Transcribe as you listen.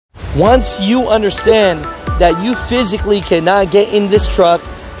Once you understand that you physically cannot get in this truck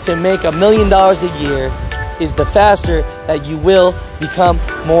to make $1 million a year, is the faster that you will become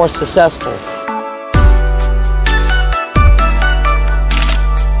more successful.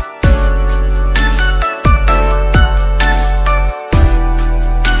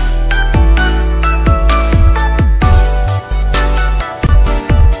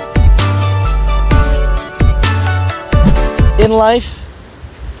 In life,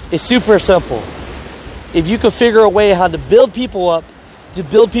 it's super simple. If you could figure a way how to build people up, to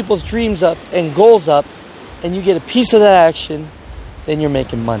build people's dreams up and goals up, and you get a piece of that action, then you're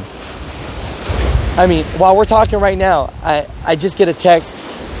making money. I mean, while we're talking right now, I just get a text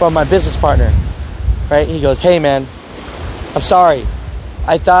from my business partner, right? He goes, hey man, I'm sorry.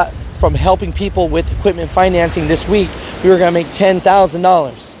 I thought from helping people with equipment financing this week, we were gonna make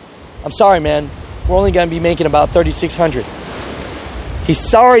 $10,000. I'm sorry, man. We're only gonna be making about $3,600. He's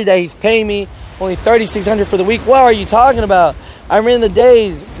sorry that he's paying me only $3,600 for the week. What are you talking about? I'm in the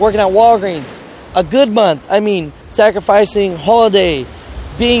days working at Walgreens. A good month. I mean, sacrificing holiday,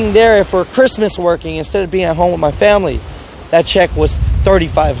 being there for Christmas working instead of being at home with my family. That check was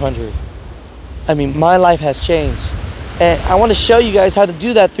 $3,500. I mean, my life has changed. And I want to show you guys how to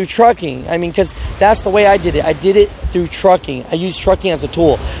do that through trucking. I mean, because that's the way I did it. I did it through trucking. I use trucking as a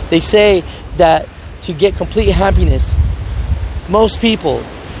tool. They say that to get complete happiness, most people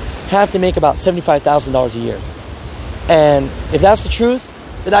have to make about $75,000 a year. And if that's the truth,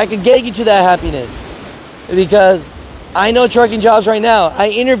 then I can get you to that happiness. Because I know trucking jobs right now. I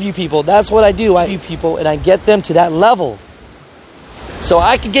interview people. That's what I do. I interview people and I get them to that level. So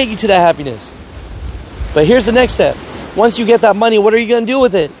I can get you to that happiness. But here's the next step. Once you get that money, what are you going to do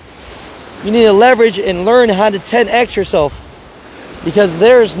with it? You need to leverage and learn how to 10x yourself. Because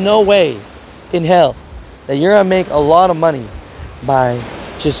there's no way in hell that you're going to make a lot of money by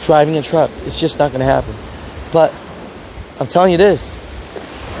just driving a truck. It's just not going to happen. But I'm telling you this.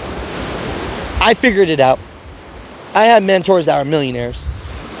 I figured it out. I have mentors that are millionaires.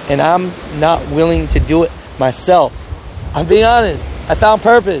 And I'm not willing to do it myself. I'm being honest. I found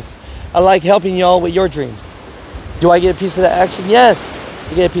purpose. I like helping y'all with your dreams. Do I get a piece of that action? Yes.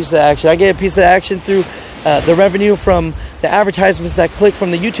 I get a piece of that action. I get a piece of the action through the revenue from the advertisements that click from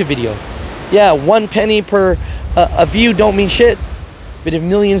the YouTube video. Yeah, 1 penny per a view don't mean shit. But if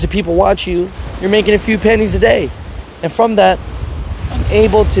millions of people watch you, you're making a few pennies a day. And from that, I'm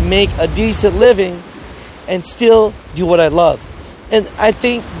able to make a decent living and still do what I love. And I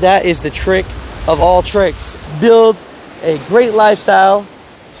think that is the trick of all tricks. Build a great lifestyle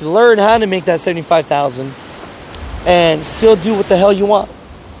to learn how to make that $75,000 and still do what the hell you want.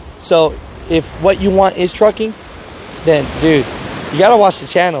 So if what you want is trucking, then dude, you gotta watch the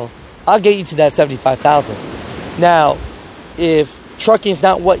channel. I'll get you to that $75,000. Now, if trucking is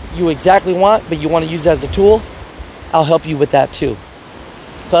not what you exactly want, but you want to use it as a tool, I'll help you with that too.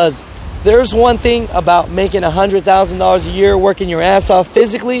 Because there's one thing about making $100,000 a year, working your ass off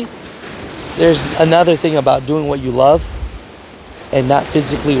physically. There's another thing about doing what you love and not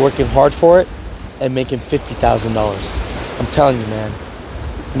physically working hard for it and making $50,000. I'm telling you, man.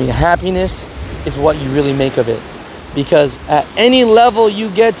 I mean, happiness is what you really make of it. Because at any level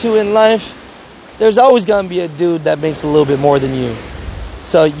you get to in life, there's always going to be a dude that makes a little bit more than you.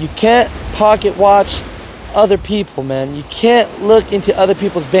 So you can't pocket watch other people, man. You can't look into other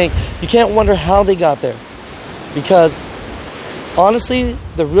people's bank. You can't wonder how they got there. Because honestly,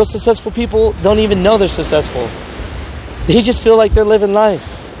 the real successful people don't even know they're successful. They just feel like they're living life.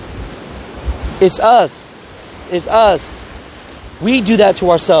 It's us. It's us. We do that to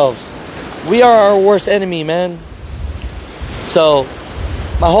ourselves. We are our worst enemy, man. So,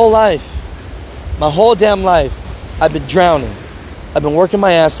 my whole life, my whole damn life, I've been drowning. I've been working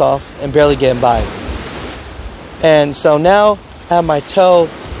my ass off and barely getting by. And so now I have my toe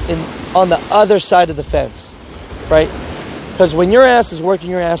on the other side of the fence, right? Because when your ass is working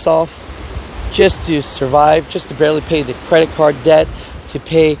your ass off just to survive, just to barely pay the credit card debt, to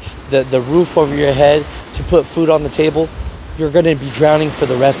pay the roof over your head, to put food on the table, you're going to be drowning for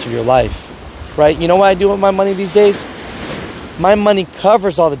the rest of your life, right? You know what I do with my money these days? My money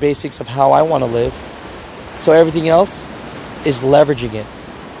covers all the basics of how I want to live. So everything else is leveraging it.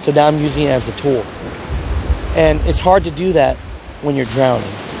 So now I'm using it as a tool. And it's hard to do that when you're drowning.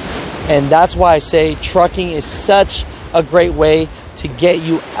 And that's why I say trucking is such a great way to get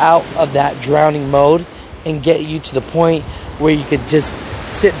you out of that drowning mode and get you to the point where you could just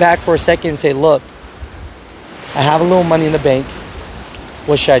sit back for a second and say, look, I have a little money in the bank.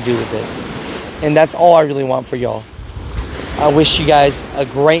 What should I do with it? And that's all I really want for y'all. I wish you guys a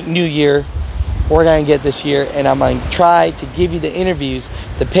great new year. we're going to get this year, and I'm going to try to give you the interviews,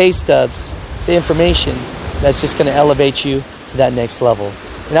 the pay stubs, the information that's just going to elevate you to that next level.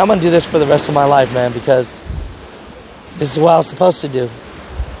 And I'm going to do this for the rest of my life, man, because this is what I was supposed to do.